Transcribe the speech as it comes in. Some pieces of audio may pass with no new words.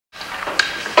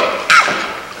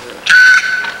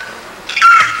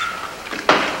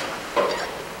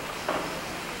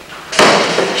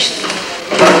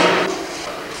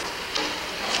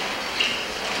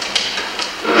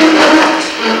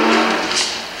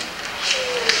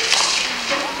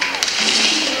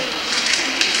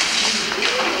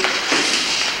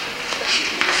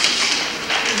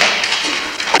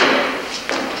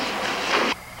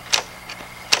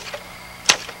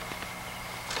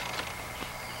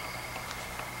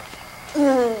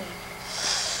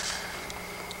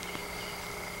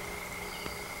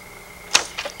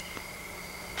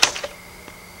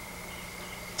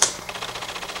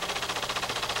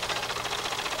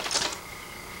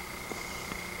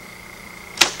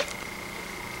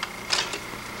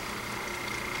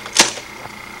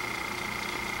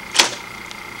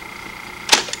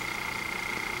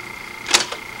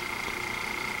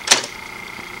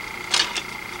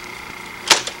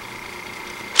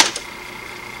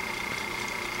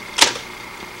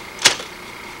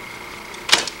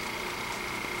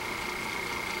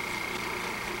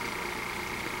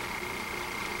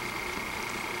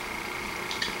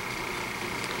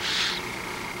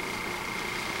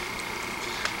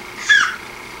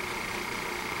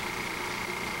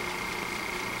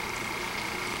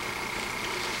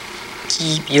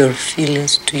keep your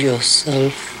feelings to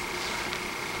yourself,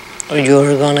 or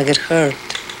you're gonna get hurt.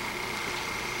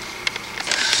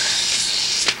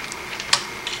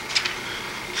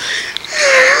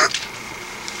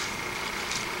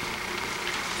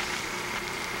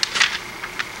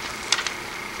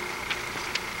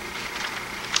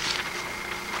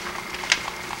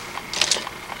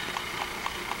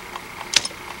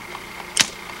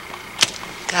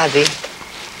 Gaby,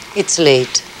 it's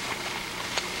late.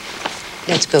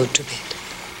 Let's go to bed.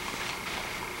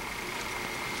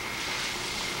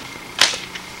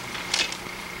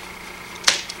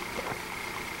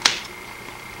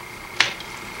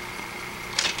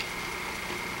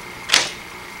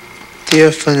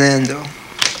 Dear Fernando,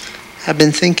 I've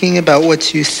been thinking about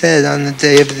what you said on the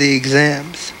day of the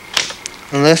exams.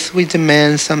 Unless we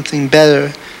demand something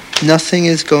better, nothing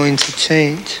is going to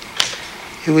change.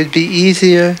 It would be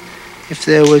easier if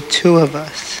there were two of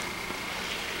us.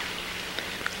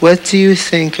 What do you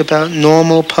think about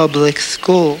normal public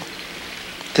school?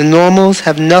 The normals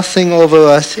have nothing over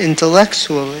us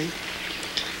intellectually.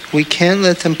 We can't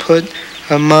let them put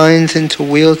our minds into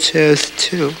wheelchairs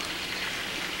too.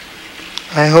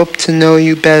 I hope to know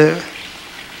you better.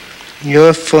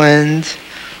 Your friend,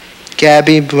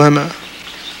 Gaby Bremer.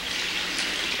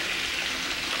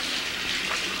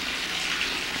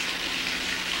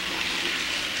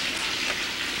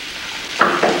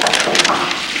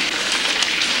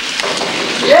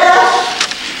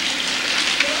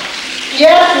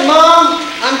 Yes, Mom,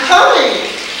 I'm coming.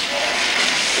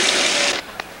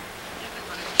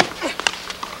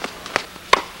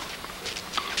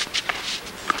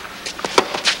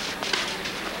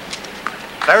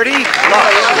 Clarity,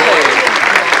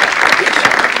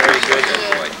 very good,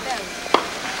 boy.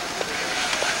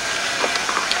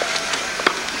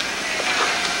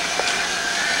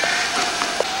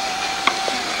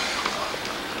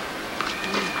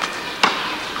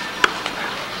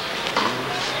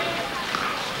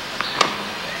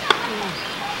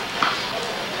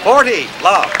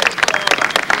 Love.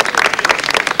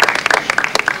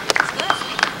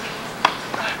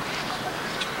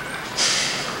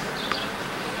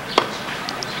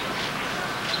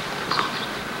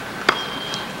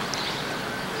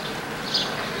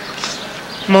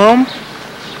 Mom,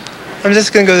 I'm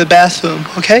just gonna go to the bathroom,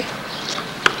 okay?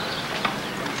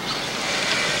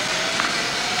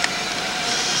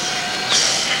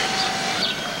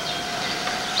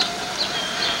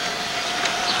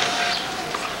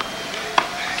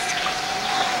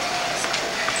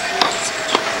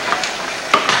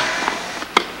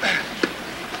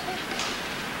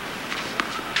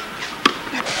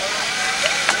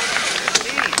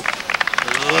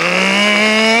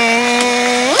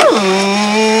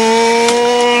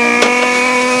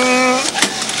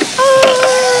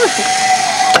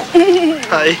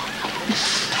 Hi.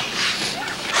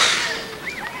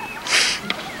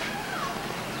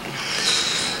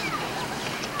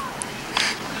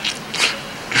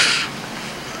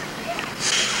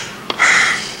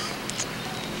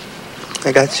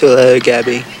 I got your letter,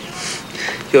 Gaby.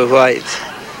 You're right.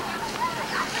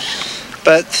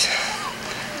 But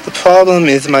the problem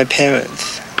is my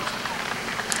parents.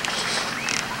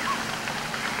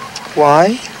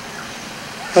 Why?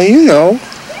 Well, you know.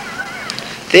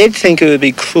 They'd think it would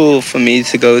be cruel for me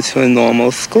to go to a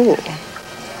normal school.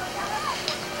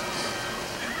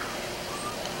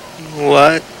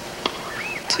 What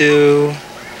do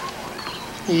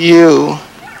you...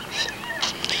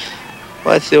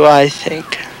 What do I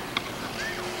think?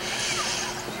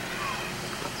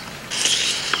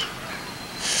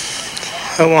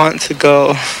 I want to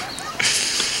go,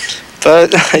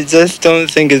 but I just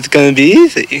don't think it's going to be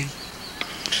easy.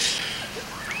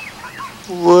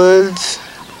 Would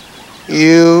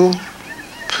you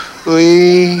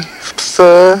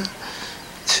prefer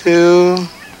to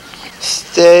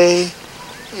stay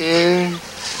in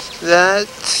that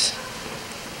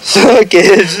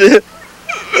circus?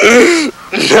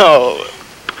 No.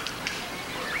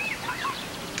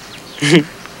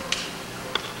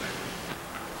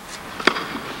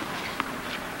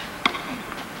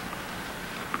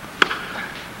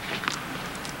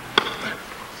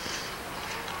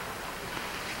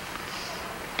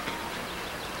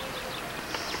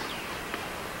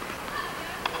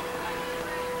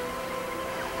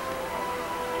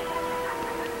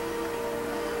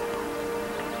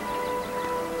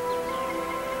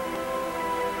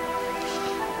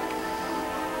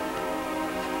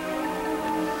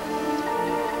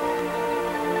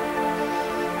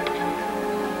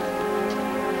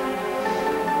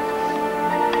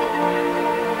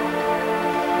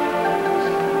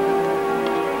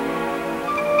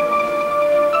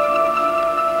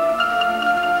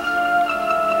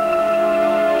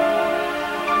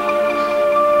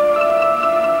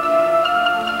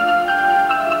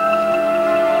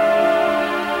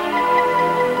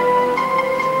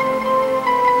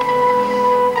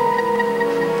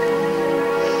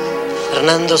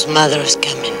 Fernando's mother is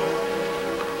coming.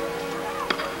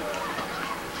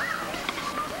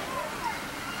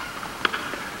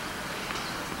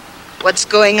 What's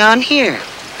going on here?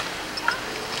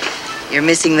 You're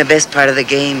missing the best part of the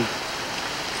game.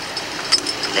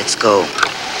 Let's go.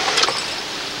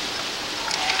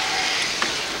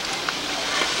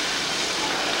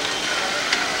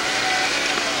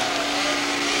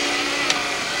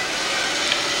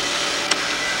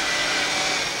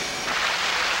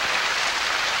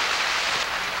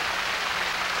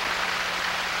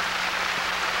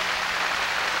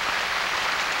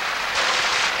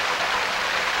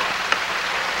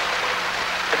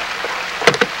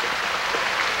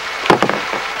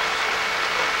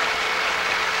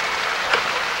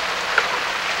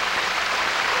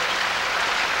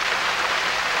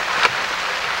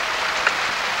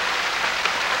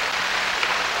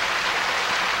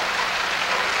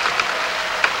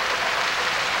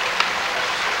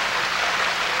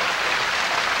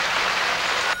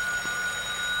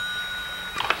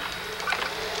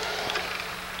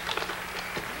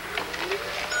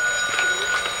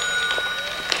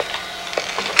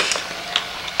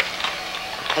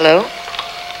 Hello?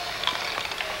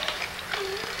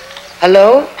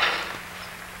 Hello?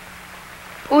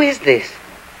 Who is this?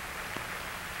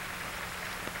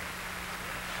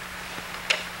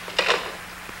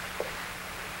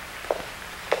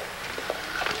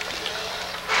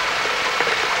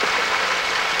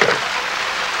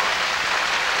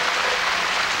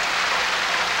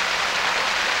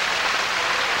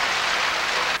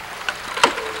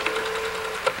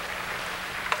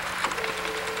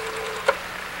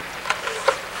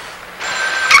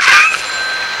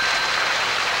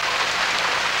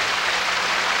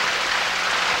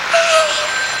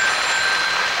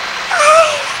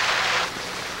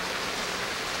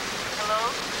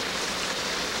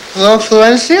 Hello,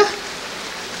 Florencia?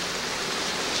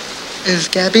 Is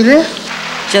Gaby there?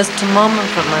 Just a moment,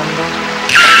 Fernando.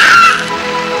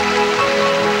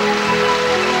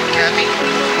 Gaby,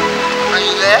 are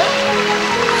you there?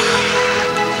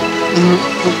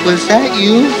 Was that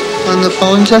you on the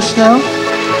phone just now? I'm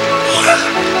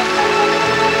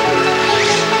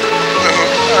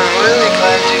really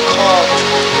glad you called.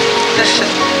 Listen,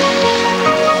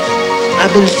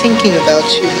 I've been thinking about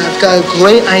you and I've got a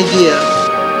great idea.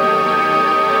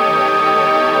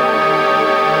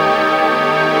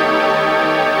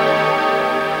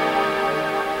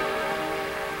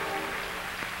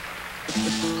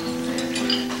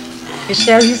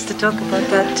 Michelle used to talk about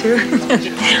that too.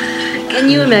 Can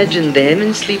you imagine them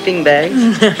in sleeping bags?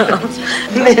 No.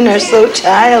 Men are so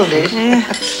childish.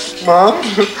 Mom,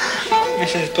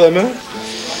 Mrs. Plummer,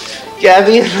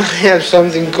 Gaby and I have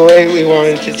something great we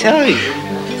wanted to tell you.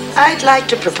 I'd like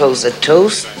to propose a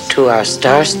toast to our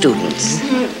star students.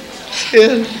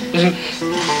 Yes.